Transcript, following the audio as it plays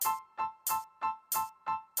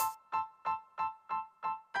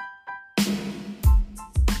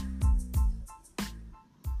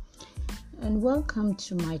and welcome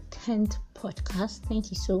to my 10th podcast.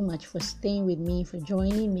 Thank you so much for staying with me, for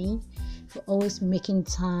joining me, for always making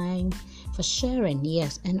time, for sharing,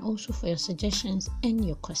 yes, and also for your suggestions and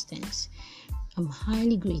your questions. I'm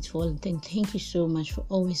highly grateful and thank you so much for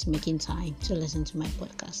always making time to listen to my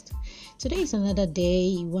podcast. Today is another day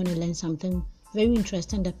you want to learn something very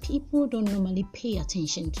interesting that people don't normally pay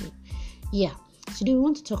attention to. Today we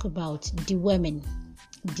want to talk about deworming.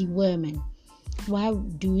 Why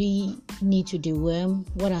do we need to deworm?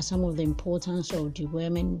 What are some of the importance of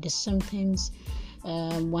deworming? The symptoms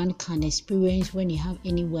one can experience when you have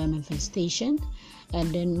any worm infestation,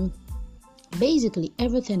 and then basically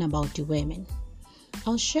everything about deworming.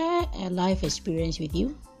 I'll share a life experience with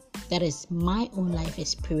you. That is my own life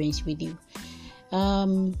experience with you.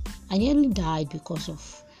 I nearly died because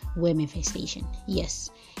of worm infestation. Yes,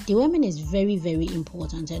 deworming is very, very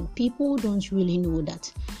important, and people don't really know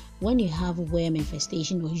that when you have worm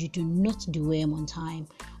infestation or you do not deworm on time,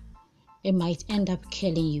 it might end up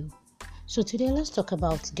killing you. So today let's talk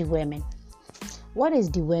about deworming. What is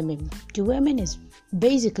deworming? Deworming is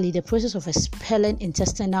basically the process of expelling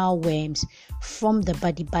intestinal worms from the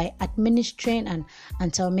body by administering an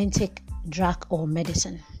anthelmintic drug or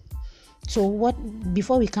medicine. So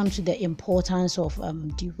before we come to the importance of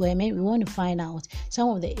deworming, we want to find out some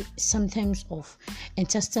of the symptoms of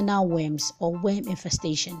intestinal worms or worm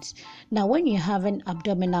infestations. Now, when you're having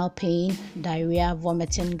abdominal pain, diarrhea,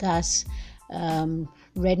 vomiting, gas,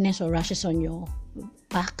 redness or rashes on your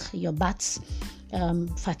back, your butts,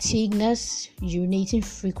 fatigueness, urinating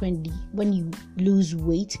frequently, when you lose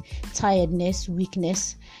weight, tiredness,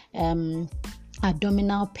 weakness,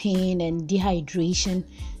 abdominal pain and dehydration,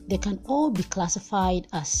 they can all be classified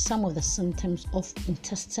as some of the symptoms of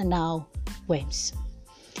intestinal worms.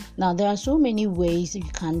 Now, there are so many ways you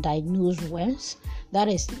can diagnose worms. That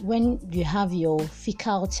is when you have your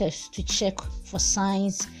fecal test to check for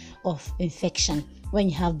signs of infection. When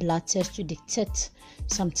you have blood tests to detect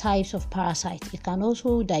some types of parasites, it can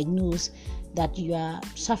also diagnose that you are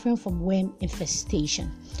suffering from worm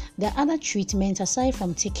infestation. There are other treatments aside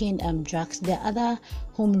from taking drugs. There are other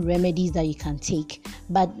home remedies that you can take,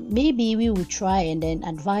 but maybe we will try and then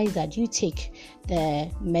advise that you take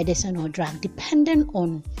the medicine or drug depending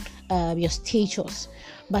on your status.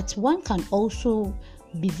 But one can also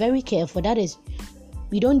be very careful. That is,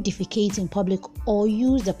 we don't defecate in public or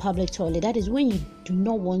use the public toilet. That is when you do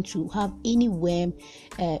not want to have any worm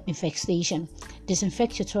infestation.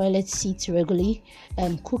 Disinfect your toilet seats regularly,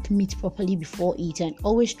 cook meat properly before eating,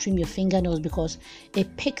 always trim your fingernails because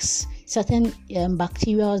it picks certain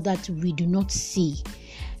bacteria that we do not see.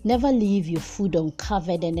 Never leave your food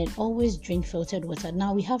uncovered, and then always drink filtered water.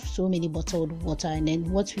 Now we have so many bottled water and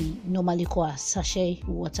then what we normally call a sachet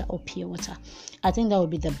water or pure water. I think that would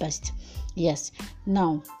be the best. Yes.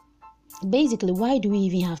 Now, basically, why do we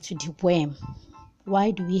even have to deworm?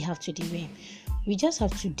 We just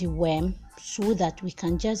have to deworm so that we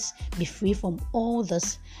can just be free from all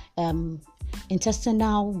this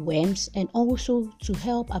intestinal worms, and also to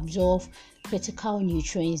help absorb critical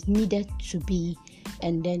nutrients needed to be,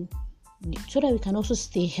 and then so that we can also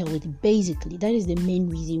stay healthy. Basically, that is the main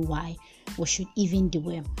reason why we should even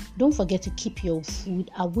deworm. Don't forget to keep your food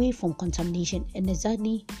away from contamination, and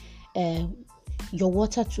exactly your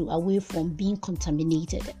water too away from being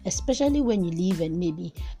contaminated, especially when you live in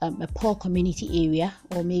maybe a poor community area,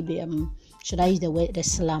 or maybe should I use the word the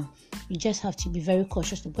slum. You just have to be very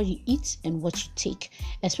cautious of what you eat and what you take,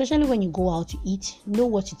 especially when you go out to eat. Know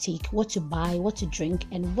what to take, what to buy, what to drink,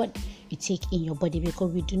 and what you take in your body,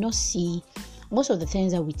 because we do not see most of the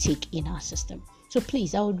things that we take in our system. So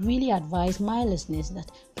please, I would really advise my listeners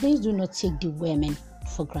that please do not take deworming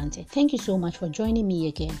for granted. Thank you so much for joining me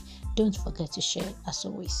again. Don't forget to share as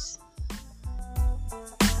always.